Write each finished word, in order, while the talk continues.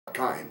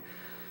kind.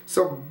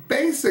 So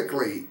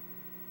basically,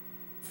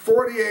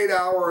 48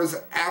 hours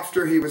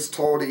after he was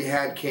told he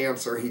had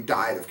cancer, he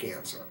died of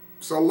cancer.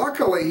 So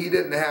luckily he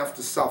didn't have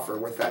to suffer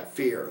with that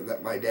fear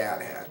that my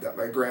dad had, that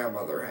my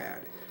grandmother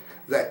had.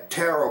 That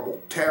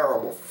terrible,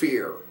 terrible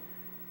fear.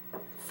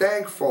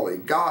 Thankfully,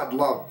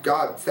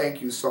 God,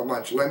 thank you so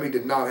much. Lemmy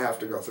did not have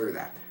to go through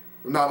that.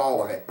 Not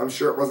all of it. I'm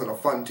sure it wasn't a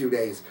fun 2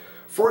 days.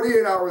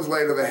 48 hours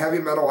later, the heavy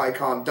metal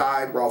icon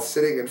died while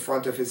sitting in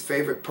front of his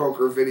favorite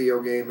poker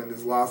video game in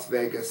his Los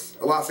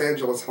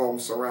Angeles home,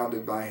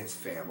 surrounded by his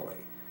family.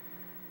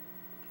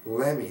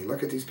 Lemmy,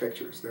 look at these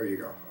pictures. There you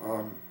go.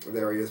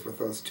 There he is with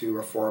those two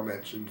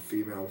aforementioned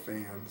female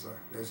fans.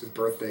 There's his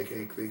birthday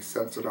cake. They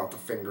censored out the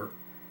finger.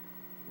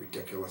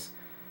 Ridiculous.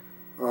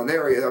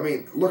 There he is. I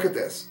mean, look at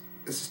this.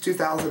 This is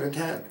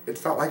 2010.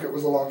 It's not like it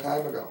was a long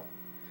time ago.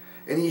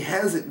 And he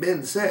hasn't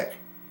been sick.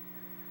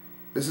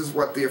 This is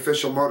what the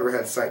official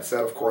Motorhead site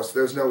said, of course.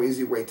 There's no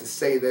easy way to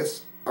say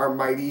this. Our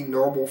mighty,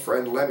 noble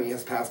friend Lemmy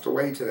has passed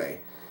away today,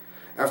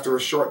 after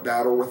a short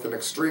battle with an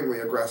extremely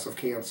aggressive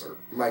cancer.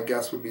 My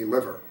guess would be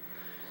liver.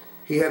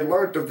 He had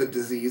learnt of the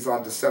disease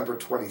on December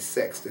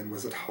 26th and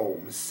was at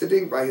home,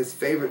 sitting by his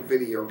favorite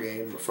video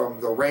game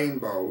from the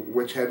Rainbow,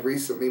 which had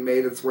recently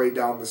made its way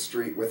down the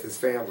street with his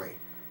family.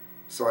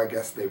 So I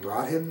guess they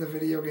brought him the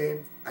video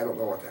game? I don't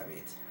know what that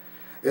means.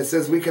 It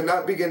says, we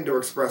cannot begin to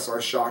express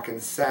our shock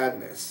and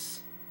sadness.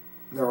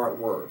 There aren't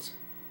words.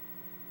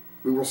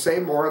 We will say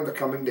more in the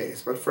coming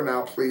days, but for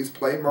now, please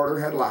play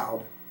Motorhead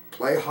loud,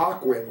 play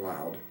Hawkwind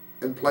loud,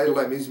 and play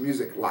Lemmy's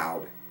music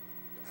loud.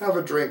 Have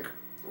a drink,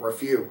 or a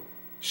few.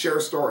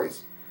 Share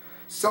stories.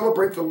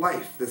 Celebrate the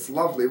life this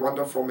lovely,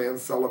 wonderful man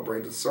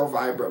celebrated so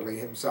vibrantly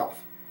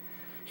himself.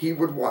 He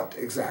would want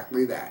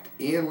exactly that.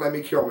 Ian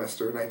Lemmy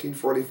Kilmister,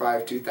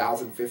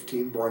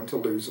 1945-2015, born to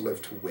lose,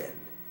 lived to win.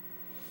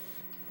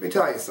 Let me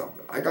tell you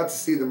something. I got to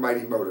see the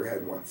mighty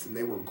Motorhead once, and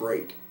they were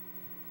great.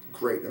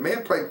 Great. The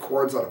man played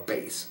chords on a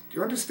bass. Do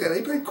you understand?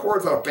 He played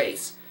chords on a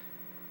bass.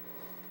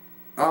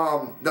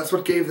 That's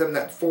what gave them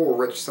that full,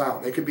 rich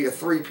sound. They could be a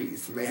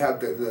three-piece, and they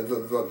had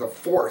the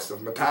force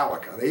of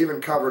Metallica. They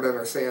even covered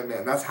Enter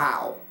Sandman. That's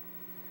how.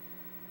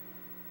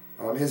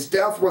 His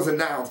death was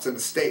announced in a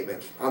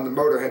statement on the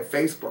Motorhead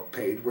Facebook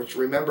page, which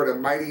remembered a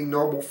mighty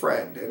noble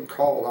friend and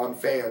called on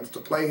fans to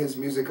play his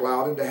music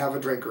loud and to have a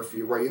drink or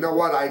few. Well, you know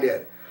what I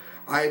did?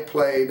 I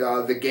played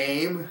The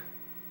Game,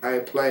 I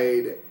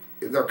played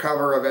their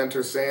cover of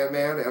Enter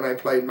Sandman, and I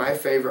played my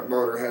favorite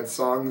Motorhead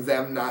song,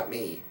 Them Not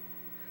Me.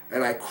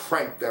 And I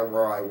cranked them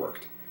where I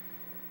worked.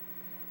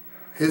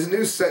 His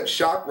news sent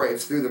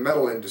shockwaves through the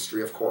metal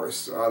industry, of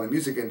course, the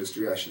music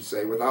industry, I should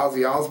say, with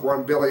Ozzy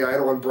Osbourne, Billy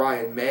Idol, and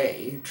Brian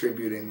May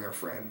tributing their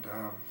friend.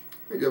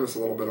 Let me give us a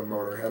little bit of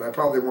Motorhead. I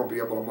probably won't be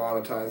able to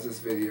monetize this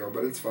video,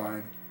 but it's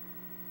fine.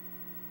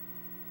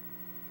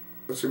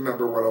 Let's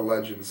remember what a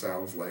legend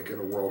sounds like in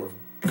a world of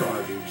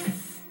garbage,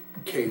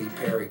 Katy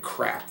Perry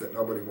crap that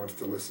nobody wants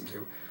to listen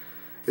to.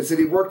 It said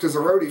he worked as a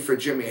roadie for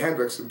Jimi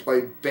Hendrix and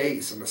played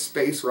bass in the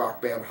space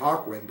rock band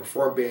Hawkwind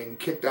before being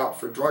kicked out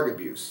for drug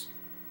abuse,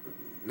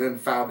 then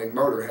founding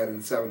Motorhead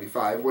in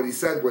 '75. What he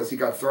said was he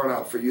got thrown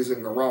out for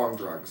using the wrong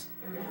drugs.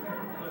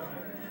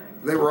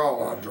 They were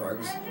all on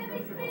drugs.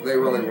 They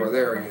really were.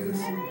 There he is.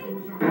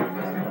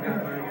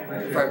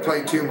 If I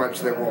play too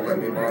much, they won't let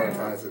me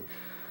monetize it.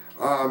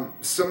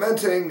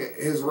 Cementing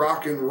his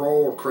rock and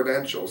roll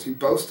credentials, he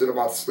boasted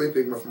about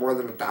sleeping with more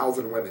than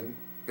 1,000 women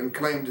and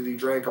claimed that he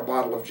drank a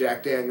bottle of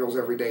Jack Daniels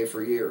every day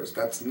for years.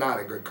 That's not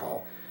a good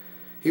call.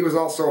 He was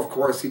also, of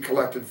course, he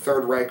collected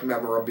Third Reich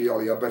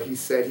memorabilia, but he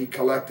said he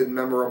collected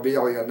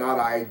memorabilia, not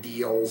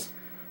ideals.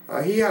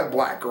 He had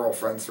black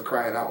girlfriends, for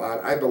crying out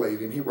loud. I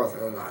believe him. He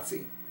wasn't a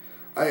Nazi.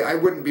 I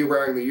wouldn't be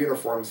wearing the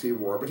uniforms he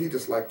wore, but he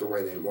just liked the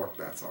way they looked,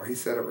 that's all. He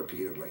said it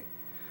repeatedly.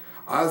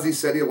 Ozzy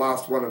said he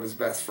lost one of his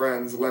best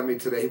friends. Lemmy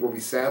today will be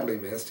sadly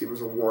missed. He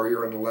was a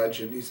warrior and a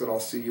legend. He said, I'll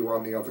see you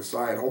on the other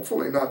side.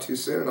 Hopefully not too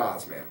soon,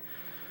 Ozman.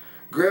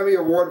 Grammy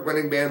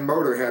Award-winning band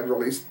Motorhead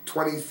released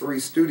 23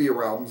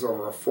 studio albums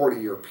over a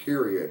 40-year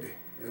period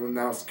and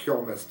announced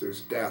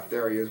Kilmister's death.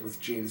 There he is with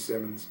Gene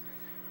Simmons.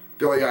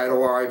 Billy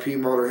Idol, R.I.P.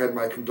 Motorhead,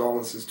 my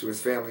condolences to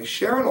his family.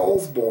 Sharon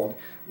Osbourne,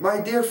 my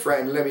dear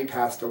friend Lemmy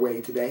passed away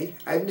today.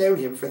 I've known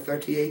him for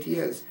 38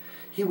 years.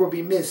 He will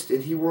be missed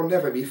and he will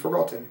never be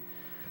forgotten.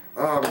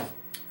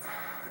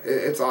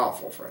 It's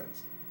awful,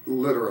 friends.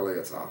 Literally,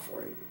 it's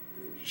awful.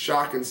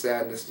 Shock and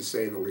sadness, to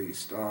say the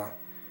least.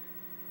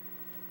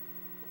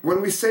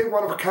 When we say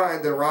one of a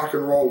kind in rock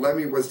and roll,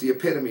 Lemmy was the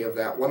epitome of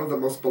that, one of the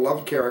most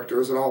beloved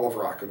characters in all of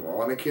rock and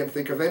roll, and I can't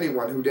think of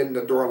anyone who didn't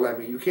adore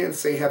Lemmy. You can't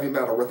say heavy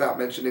metal without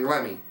mentioning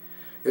Lemmy.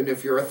 And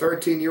if you're a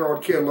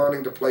 13-year-old kid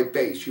learning to play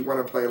bass, you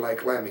want to play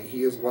like Lemmy.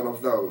 He is one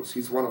of those.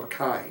 He's one of a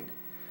kind.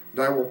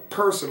 And I will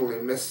personally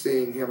miss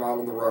seeing him out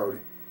on the road.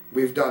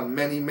 We've done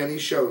many, many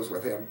shows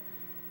with him,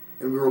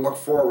 and we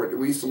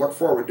used to look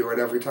forward to it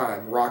every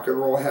time. Rock and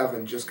Roll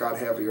Heaven just got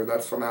heavier.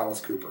 That's from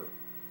Alice Cooper.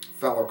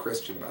 Fellow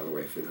Christian, by the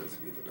way, for those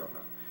of you that don't know.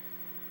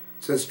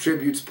 It says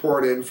tributes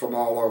poured in from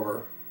all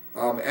over.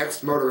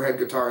 Ex-Motorhead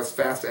guitarist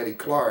Fast Eddie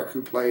Clarke,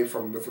 who played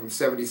from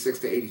 76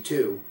 to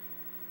 82,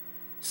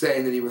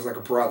 saying that he was like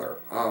a brother.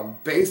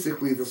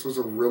 Basically, this was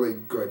a really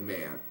good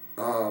man.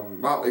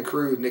 Motley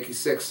Crue, Nikki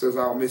Sixx says,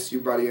 "I'll miss you,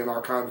 buddy, in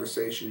our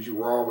conversations. You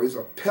were always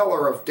a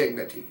pillar of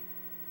dignity."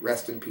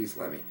 Rest in peace,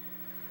 Lemmy.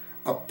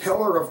 A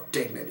pillar of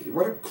dignity.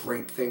 What a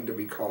great thing to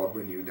be called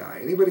when you die.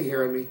 Anybody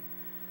hearing me?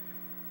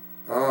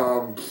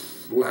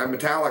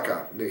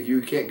 Metallica.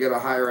 You can't get a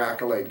higher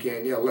accolade,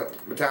 can you?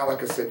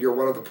 Metallica said, "You're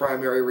one of the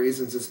primary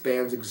reasons this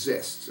band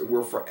exists.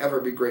 We'll forever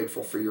be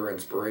grateful for your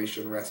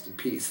inspiration. Rest in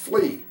peace."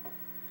 Flea.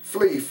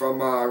 Flea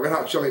from Red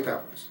Hot Chili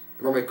Peppers.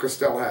 It'll make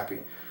Christelle happy.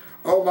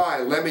 "Oh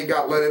my, Lemmy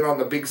got let in on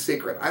the big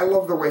secret." I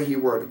love the way he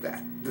worded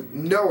that.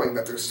 Knowing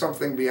that there's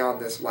something beyond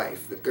this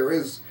life. That there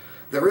is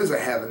a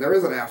heaven. There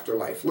is an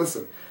afterlife.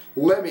 Listen,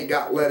 Lemmy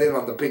got let in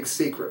on the big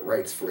secret,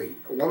 writes Flea.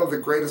 One of the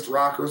greatest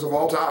rockers of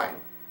all time.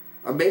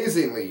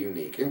 Amazingly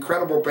unique.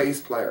 Incredible bass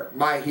player.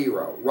 My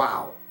hero.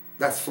 Wow.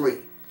 That's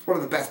Flea. He's one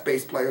of the best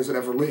bass players that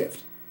ever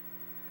lived.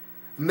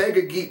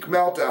 Mega Geek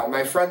Meltdown.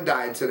 "My friend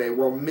died today.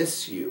 We'll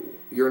miss you.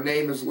 Your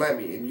name is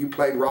Lemmy, and you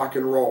played rock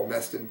and roll.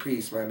 Rest in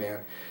peace, my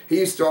man." He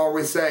used to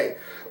always say,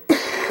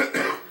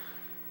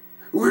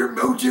 "We're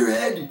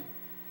Motorhead,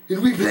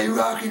 and we play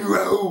rock and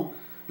roll."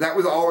 That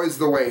was always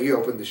the way he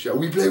opened the show.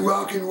 "We play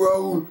rock and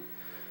roll."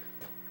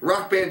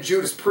 Rock band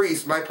Judas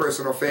Priest, my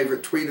personal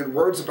favorite, tweeted,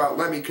 "Words about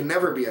Lemmy can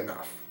never be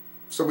enough.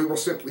 So we will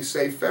simply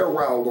say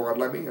farewell, Lord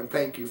Lemmy, and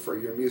thank you for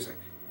your music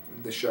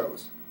and the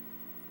shows."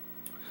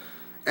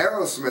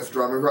 Aerosmith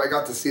drummer, who I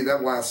got to see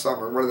them last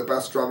summer, one of the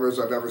best drummers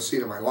I've ever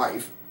seen in my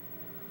life.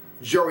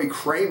 Joey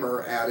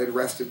Kramer added,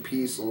 "Rest in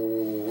peace,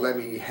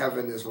 Lemmy,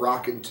 heaven is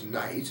rockin'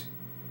 tonight."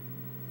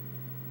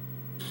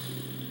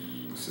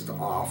 This is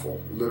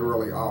awful,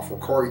 literally awful.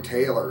 Corey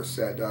Taylor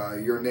said,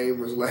 "Your name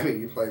was Lemmy,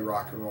 you played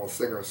rock and roll,"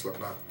 singer of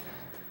Slipknot.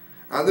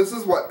 This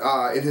is what,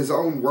 in his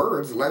own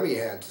words, Lemmy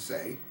had to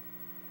say.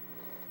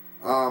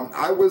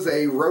 "I was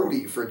a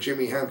roadie for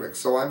Jimi Hendrix,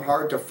 so I'm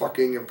hard to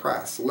fucking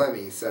impress."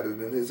 Lemmy said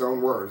it in his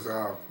own words.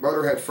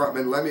 Motorhead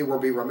frontman Lemmy will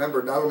be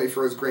remembered not only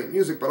for his great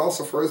music, but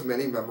also for his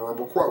many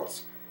memorable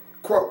quotes.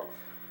 Quote,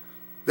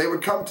 "They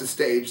would come to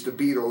stage, the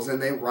Beatles,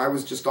 and I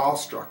was just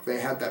awestruck. They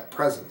had that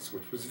presence,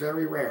 which was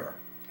very rare.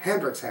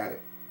 Hendrix had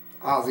it.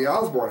 Ozzy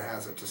Osbourne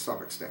has it to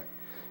some extent.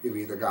 You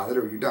either got it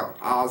or you don't.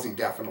 Ozzy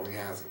definitely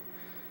has it."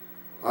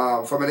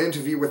 From an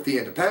interview with The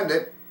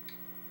Independent,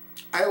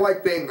 "I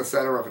like being the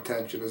center of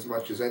attention as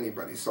much as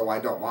anybody, so I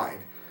don't mind.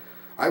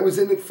 I was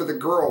in it for the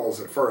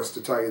girls at first,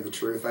 to tell you the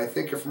truth. I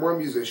think if more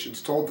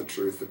musicians told the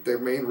truth, that the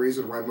main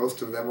reason why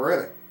most of them were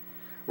in it.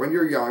 When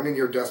you're young and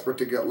you're desperate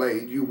to get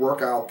laid, you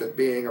work out that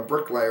being a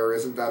bricklayer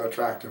isn't that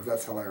attractive."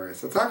 That's hilarious.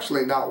 That's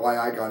actually not why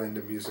I got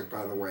into music,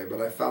 by the way, but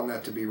I found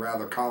that to be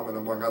rather common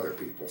among other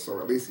people, so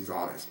at least he's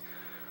honest.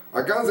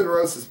 Guns N'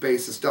 Roses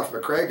bassist Duff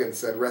McCragen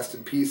said, "Rest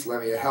in peace,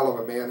 Lemmy, a hell of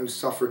a man who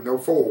suffered no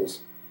fools."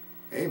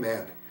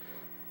 Amen.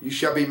 "You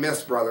shall be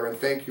missed, brother, and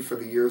thank you for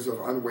the years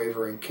of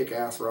unwavering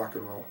kick-ass rock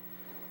and roll."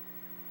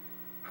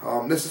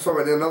 This is from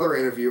another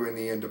interview in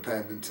The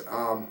Independent.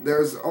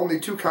 "There's only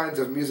two kinds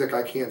of music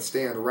I can't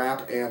stand,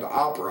 rap and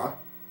opera.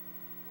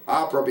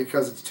 Opera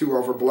because it's too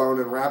overblown,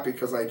 and rap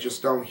because I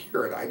just don't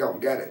hear it. I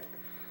don't get it.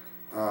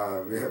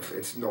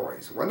 It's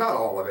noise." Well, not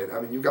all of it.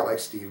 I mean, you've got like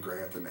Steve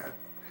Grant and that.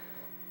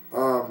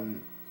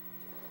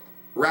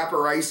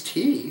 Rapper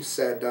Ice-T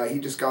said he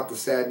just got the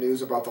sad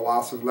news about the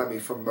loss of Lemmy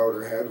from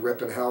Motorhead.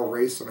 "Rip in hell,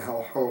 raise some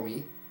hell,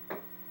 homie.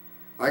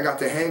 I got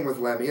to hang with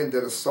Lemmy and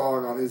did a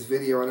song on his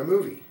video in a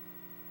movie."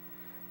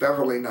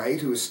 Beverly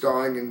Knight, who is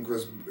starring in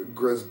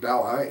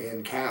Grisbella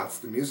in Cats,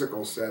 the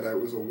musical, said,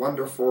 "It was a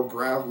wonderful,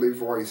 gravelly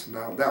voice.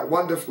 Now that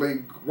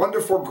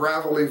wonderful,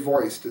 gravelly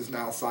voice is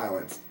now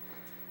silenced."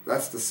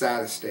 That's the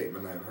saddest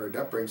statement I've heard.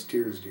 That brings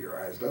tears to your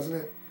eyes, doesn't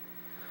it?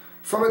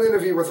 From an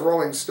interview with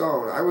Rolling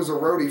Stone, "I was a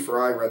roadie for,"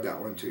 I read that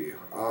one to you.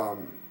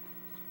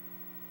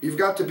 "You've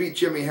got to beat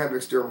Jimi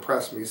Hendrix to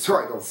impress me, so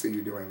I don't see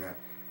you doing that."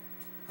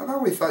 I've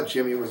always thought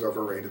Jimmy was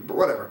overrated, but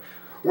whatever.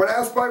 When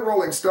asked by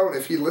Rolling Stone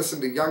if he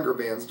listened to younger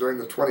bands during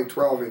the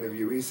 2012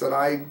 interview, he said,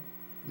 I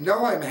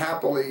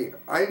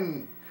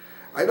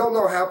don't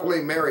know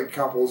happily married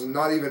couples, and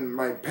not even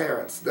my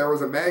parents. There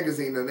was a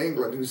magazine in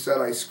England who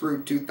said I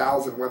screwed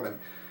 2,000 women,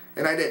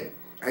 and I didn't.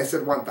 I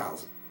said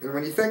 1,000. And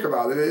when you think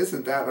about it, it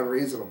isn't that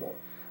unreasonable.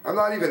 I'm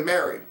not even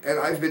married, and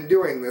I've been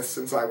doing this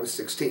since I was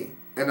 16,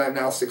 and I'm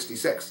now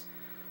 66.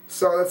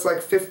 So that's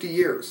like 50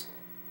 years.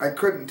 I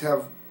could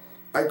have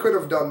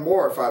done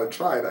more if I'd have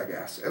tried, I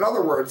guess. In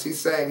other words, he's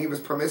saying he was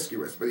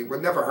promiscuous, but he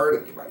would never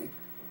hurt anybody.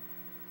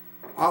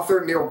 Author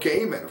Neil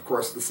Gaiman, of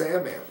course, the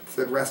Sandman,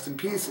 said, "Rest in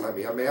peace,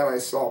 Lemmy, a man I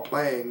saw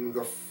playing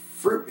the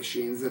fruit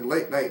machines in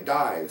late-night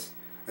dives,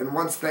 and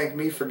once thanked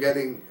me for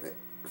getting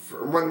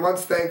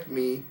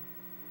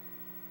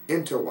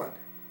into one.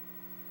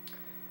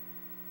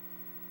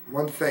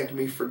 Once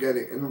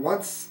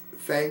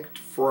thanked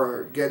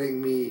for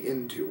getting me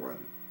into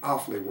one."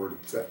 Awfully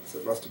worded sentence.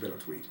 It must have been a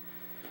tweet.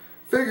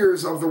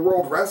 Figures of the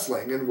World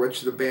Wrestling, in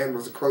which the band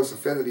was a close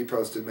affinity,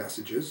 posted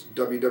messages.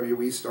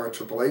 WWE star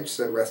Triple H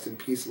said, "Rest in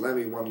peace,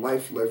 Lemmy. One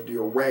life lived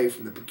your way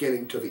from the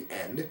beginning to the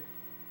end.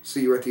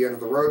 See you at the end of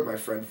the road, my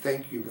friend.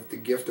 Thank you with the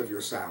gift of your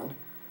sound."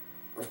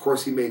 Of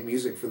course, he made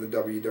music for the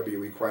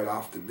WWE quite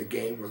often. The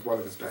Game was one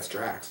of his best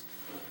tracks.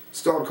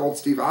 Stone Cold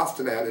Steve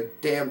Austin added,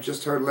 "Damn,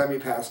 just heard Lemmy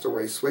passed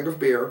away. Swig of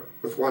beer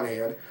with one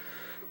hand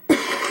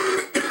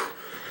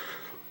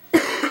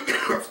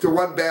to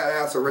one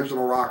badass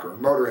original rocker,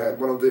 Motorhead,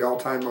 one of the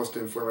all-time most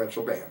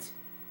influential bands."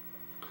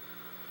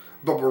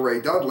 Bubba Ray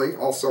Dudley,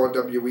 also a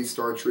WE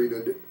star,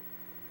 tweeted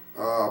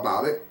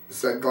about it.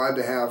 Said, "Glad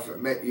to have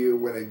met you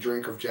when a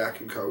drink of Jack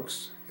and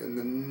Cokes." And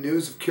the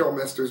news of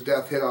Killmister's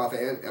death hit off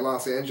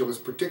Los Angeles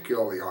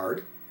particularly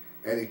hard.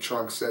 Eddie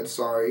Trunk said,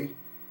 "Sorry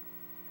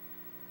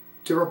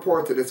to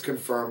report that it's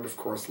confirmed, of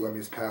course, Lemmy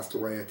has passed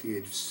away at the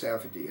age of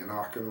 70, an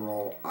rock and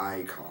roll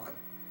icon."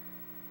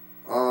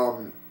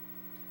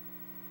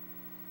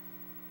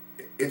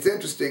 It's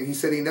interesting, he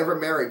said he never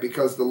married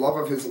because the love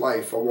of his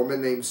life, a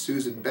woman named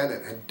Susan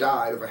Bennett, had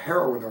died of a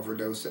heroin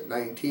overdose at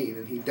 19,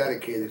 and he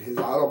dedicated his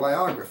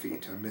autobiography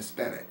to Miss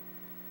Bennett.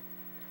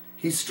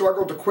 He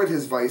struggled to quit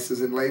his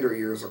vices in later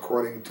years,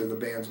 according to the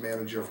band's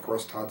manager, of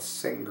course, Todd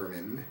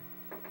Singerman.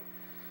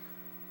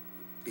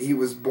 He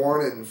was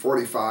born in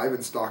 45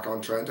 in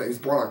Stock-on-Trent. He was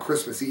born on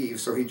Christmas Eve,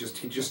 so he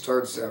just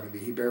turned 70.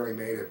 He barely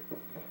made it.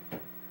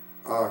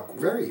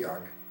 Very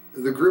young.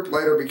 The group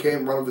later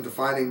became one of the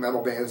defining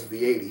metal bands of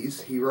the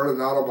 80s. He wrote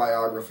an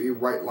autobiography,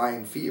 White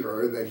Line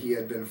Fever, that he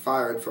had been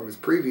fired from his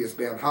previous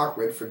band,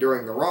 Hawkwood, for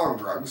doing the wrong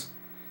drugs.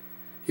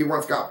 He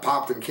once got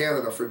popped in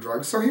Canada for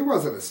drugs, so he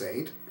wasn't a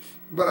saint.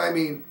 But I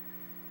mean,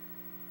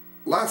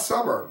 last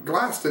summer,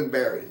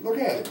 Glastonbury, look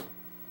at him.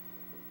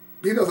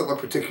 He doesn't look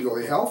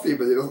particularly healthy,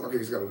 but he doesn't look like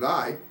he's going to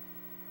die.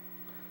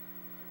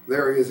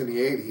 There he is in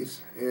the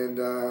 80s.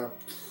 And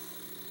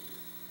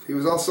he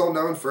was also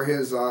known for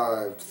his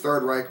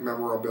Third Reich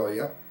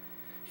memorabilia.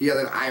 He had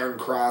an iron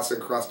cross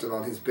encrusted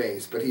on his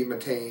base, but he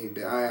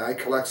maintained, I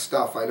collect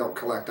stuff, I don't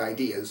collect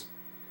ideas.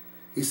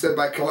 He said,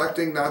 by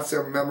collecting Nazi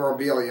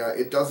memorabilia,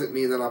 it doesn't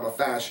mean that I'm a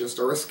fascist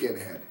or a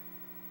skinhead.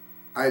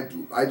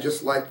 I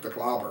just like the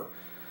clobber.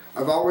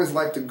 I've always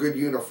liked a good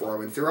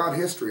uniform, and throughout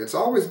history, it's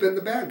always been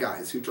the bad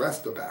guys who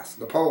dressed the best.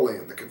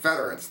 Napoleon, the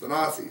Confederates, the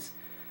Nazis.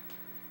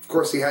 Of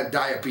course, he had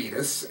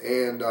diabetes,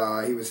 and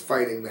he was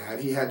fighting that.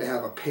 He had to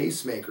have a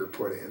pacemaker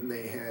put in.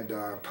 They had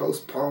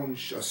postponed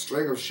a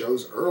string of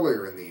shows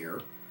earlier in the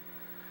year.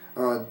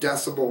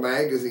 Decibel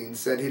magazine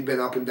said he'd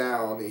been up and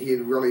down. He had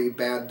a really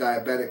bad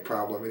diabetic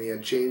problem, and he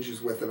had changes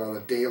with it on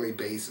a daily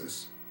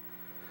basis.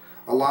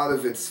 A lot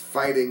of it's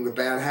fighting the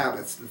bad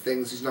habits, the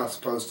things he's not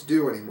supposed to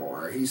do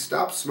anymore. He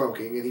stopped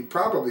smoking, and he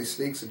probably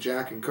sneaks a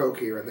Jack and Coke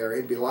here and there.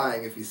 He'd be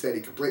lying if he said he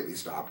completely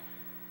stopped.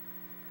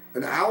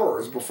 And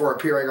hours before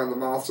appearing on the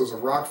Monsters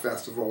of Rock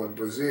Festival in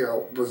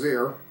Brazil, that's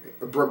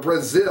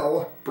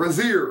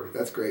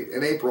great,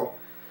 in April,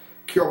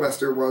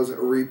 Killmister was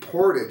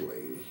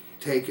reportedly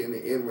taken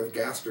in with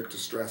gastric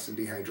distress and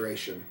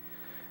dehydration.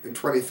 In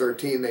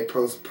 2013, they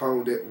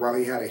postponed it while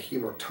he had a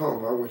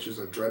hematoma, which is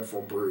a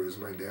dreadful bruise.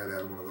 My dad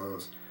had one of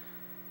those.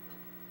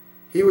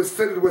 He was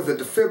fitted with a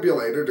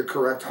defibrillator to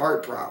correct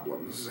heart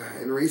problems.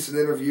 In a recent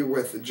interview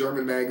with the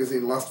German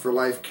magazine Lust for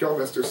Life,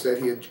 Killmister said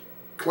he had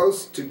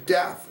close to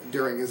death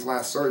during his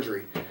last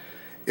surgery.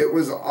 It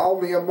was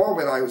only a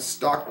moment I was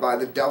stalked by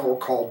the devil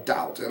called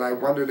doubt, and I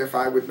wondered if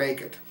I would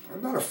make it.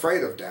 I'm not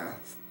afraid of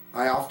death.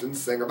 I often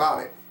sing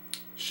about it.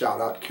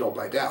 Shout out, Killed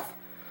by Death.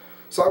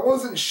 So I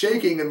wasn't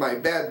shaking in my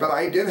bed, but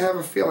I did have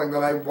a feeling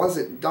that I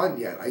wasn't done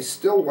yet. I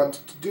still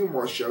wanted to do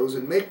more shows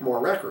and make more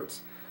records.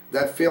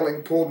 That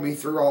feeling pulled me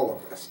through all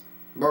of this.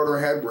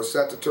 Motorhead were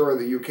set to tour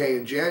the UK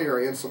in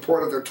January in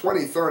support of their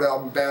 23rd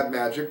album, Bad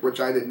Magic, which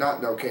I did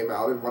not know came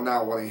out and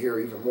now want to hear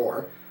even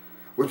more,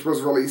 which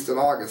was released in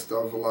August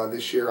of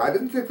this year. I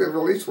didn't think they'd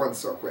release one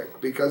so quick,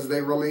 because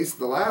they released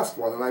the last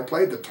one, and I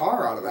played the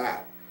tar out of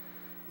that.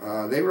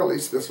 They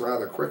released this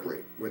rather quickly,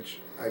 which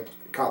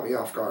caught me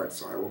off guard,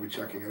 so I will be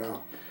checking it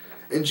out.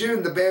 In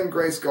June, the band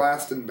graced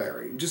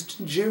Glastonbury. Just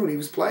in June, he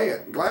was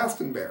playing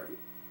Glastonbury.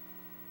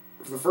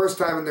 For the first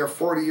time in their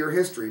 40-year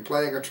history,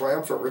 playing a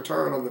triumphant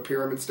return on the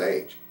Pyramid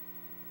stage.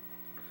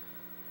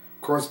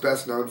 Of course,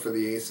 best known for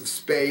the Ace of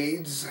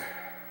Spades.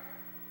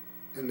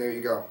 And there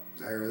you go.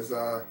 There is,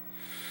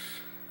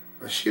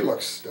 she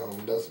looks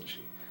stoned, doesn't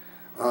she?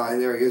 And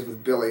there he is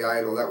with Billy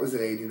Idol. That was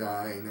in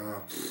 '89.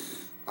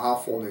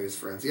 Awful news,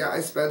 friends. Yeah,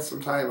 I spent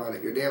some time on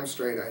it. You're damn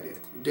straight I did.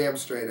 You're damn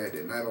straight I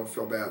did, and I don't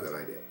feel bad that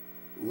I did.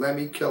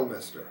 Lemmy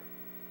Killmister.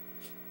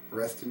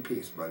 Rest in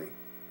peace, buddy.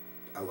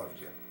 I loved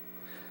you.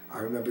 I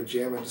remember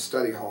jamming to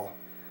study hall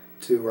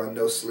to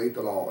No Sleep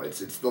at All.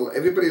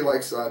 Everybody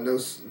likes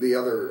the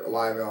other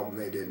live album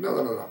they did.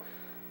 No.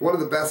 One of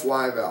the best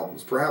live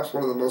albums, perhaps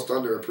one of the most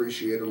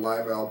underappreciated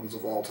live albums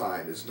of all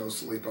time, is No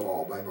Sleep at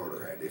All by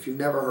Motorhead. If you've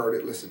never heard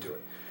it, listen to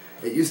it.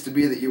 It used to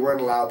be that you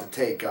weren't allowed to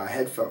take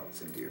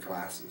headphones into your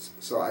classes.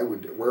 So I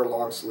would wear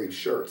long sleeve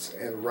shirts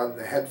and run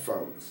the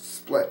headphones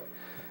split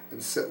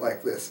and sit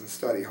like this in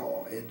study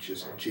hall and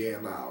just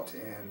jam out.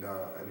 And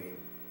I mean,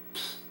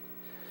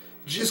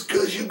 just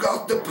because you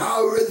got the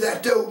power,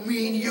 that don't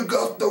mean you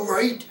got the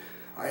right.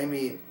 I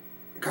mean,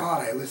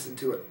 God, I listen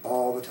to it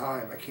all the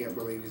time. I can't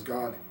believe he's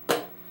gone.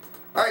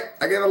 Alright,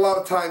 I gave a lot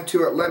of time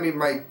to it. Lemmy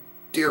might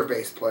dear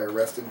bass player,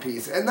 rest in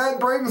peace. And that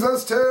brings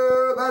us to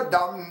the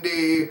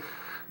DUMBDEE,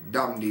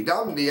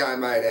 DUMBDEE, I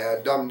might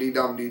add,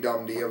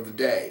 DUMBDEE of the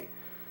day.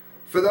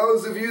 For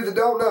those of you that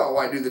don't know,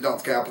 I do the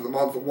dunce cap of the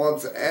month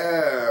once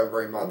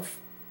every month,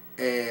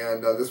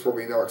 and this will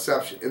be no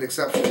exception. An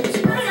exception to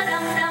this month.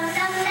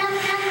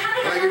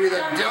 I give you the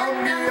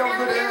DUMBDEE of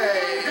the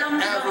day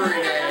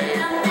every day.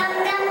 So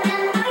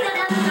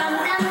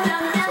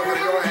I'm going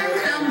to go ahead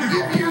and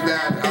give you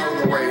that out of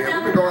the way.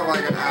 We've been going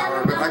like an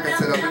hour, but like I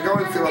said, I've been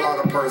going through a lot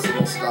of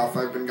personal stuff.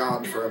 I've been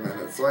gone for a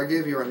minute, so I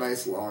gave you a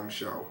nice long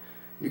show.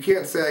 You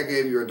can't say I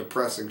gave you a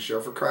depressing show,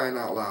 for crying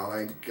out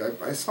loud.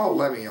 I saw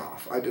Lemmy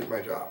off. I did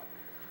my job.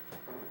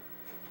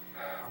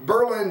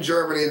 Berlin,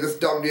 Germany. This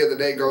DUMBDEE of the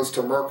day goes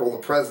to Merkel, the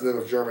president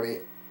of Germany,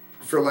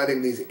 for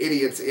letting these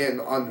idiots in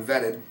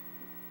unvetted.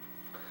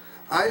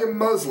 I am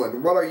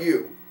Muslim. What are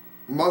you?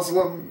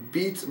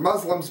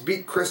 Muslims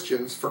beat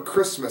Christians for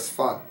Christmas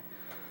fun.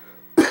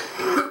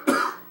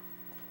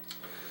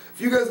 If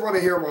you guys want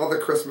to hear all the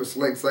Christmas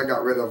links I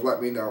got rid of,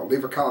 let me know.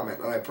 Leave a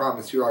comment, and I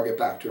promise you I'll get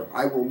back to them.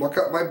 I will look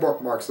up my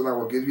bookmarks, and I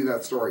will give you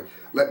that story.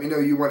 Let me know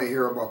you want to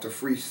hear about the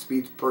free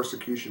speech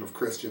persecution of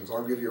Christians.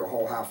 I'll give you a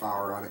whole half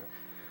hour on it.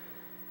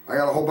 I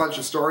got a whole bunch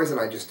of stories, and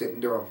I just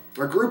didn't do them.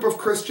 A group of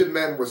Christian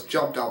men was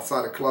jumped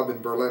outside a club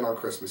in Berlin on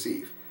Christmas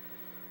Eve.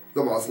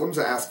 The Muslims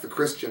asked the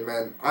Christian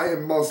men, I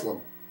am Muslim.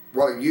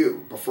 What are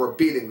you? Before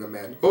beating the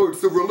men. Oh,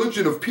 it's the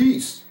religion of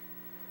peace.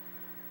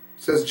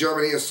 Says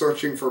Germany is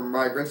searching for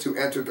migrants who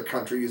entered the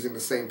country using the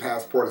same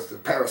passport as the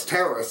Paris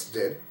terrorists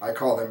did. I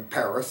call them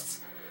Parists.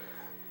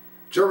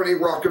 Germany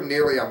welcomed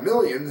nearly 1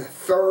 million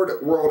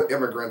third world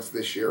immigrants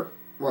this year.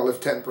 Well,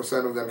 if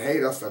 10% of them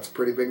hate us, that's a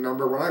pretty big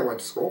number when I went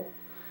to school.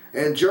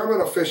 And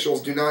German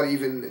officials do not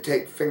even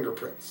take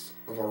fingerprints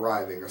of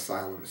arriving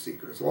asylum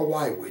seekers. Well,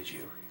 why would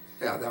you?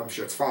 Yeah, I'm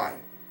sure it's fine.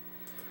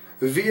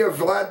 Via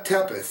Vlad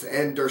Tepes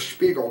and Der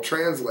Spiegel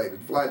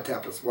translated. Vlad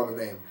Tepes, what a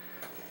name.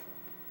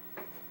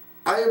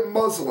 I am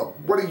Muslim.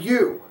 What are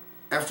you?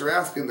 After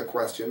asking the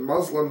question,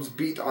 Muslims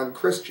beat on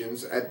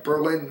Christians at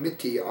Berlin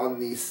Mitte on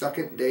the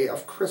second day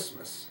of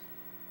Christmas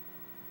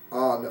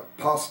on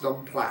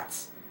Potsdam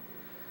Platz.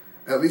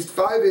 At least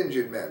 5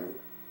 injured men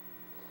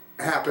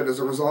happened as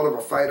a result of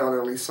a fight on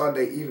early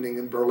Sunday evening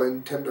in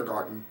Berlin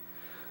Kindergarten.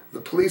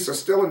 The police are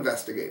still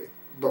investigating,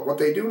 but what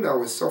they do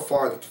know is so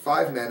far that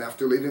 5 men,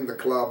 after leaving the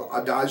club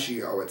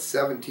Adagio at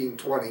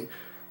 1720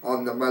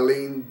 on the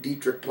Marlene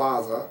Dietrich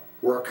Plaza,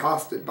 were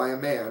accosted by a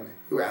man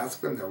who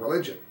asked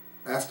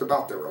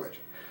about their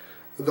religion.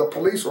 The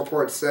police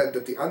report said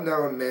that the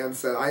unknown man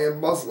said, I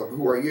am Muslim,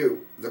 who are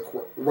you?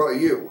 What are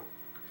you?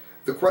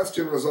 The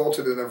question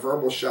resulted in a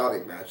verbal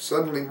shouting match.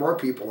 Suddenly more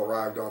people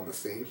arrived on the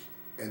scene,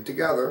 and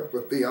together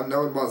with the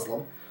unknown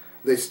Muslim,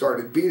 they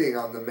started beating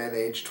on the men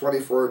aged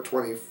 20,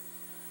 24,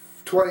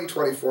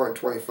 and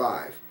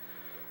 25.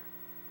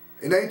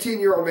 A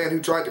 19-year-old man who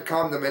tried to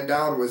calm the men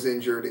down was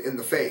injured in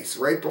the face.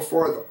 Right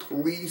before the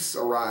police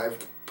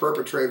arrived,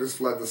 perpetrators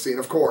fled the scene,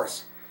 of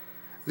course.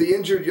 The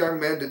injured young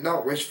men did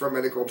not wish for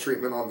medical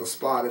treatment on the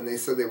spot, and they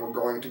said they were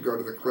going to go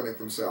to the clinic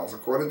themselves.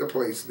 According to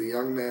police, the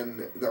young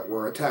men that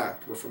were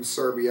attacked were from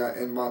Serbia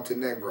and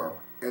Montenegro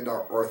and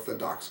are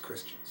Orthodox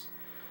Christians.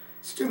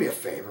 So do me a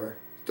favor.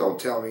 Don't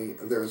tell me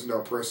there's no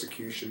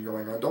persecution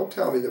going on. Don't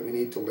tell me that we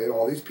need to let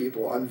all these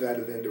people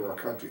unvetted into our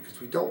country, because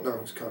we don't know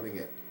who's coming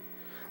in.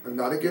 I'm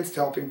not against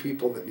helping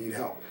people that need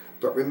help.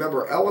 But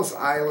remember, Ellis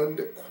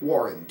Island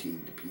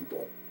quarantined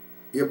people.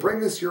 You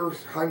bring us, you're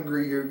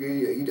hungry,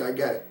 you eat, I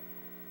get it.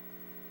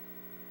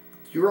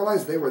 You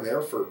realize they were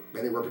there for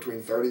anywhere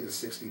between 30 to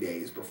 60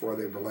 days before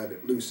they were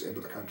let loose into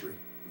the country.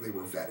 They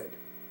were vetted.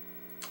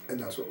 And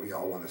that's what we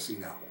all want to see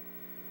now.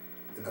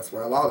 And that's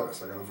why a lot of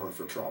us are going to vote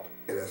for Trump.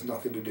 It has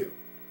nothing to do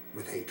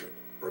with hatred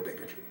or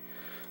bigotry.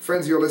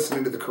 Friends, you're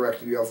listening to The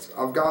Corrected You.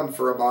 I've gone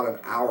for about an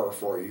hour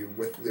for you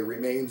with the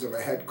remains of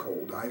a head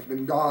cold. I've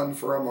been gone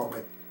for a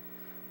moment,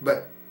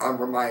 but I'm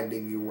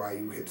reminding you why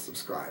you hit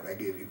subscribe. I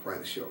gave you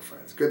quite a show,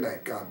 friends. Good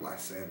night, God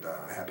bless, and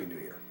Happy New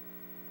Year.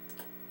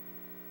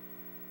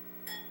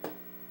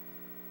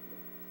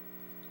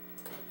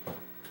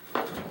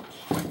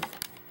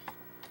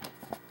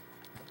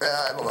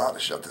 I'm allowed to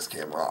shut this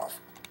camera off.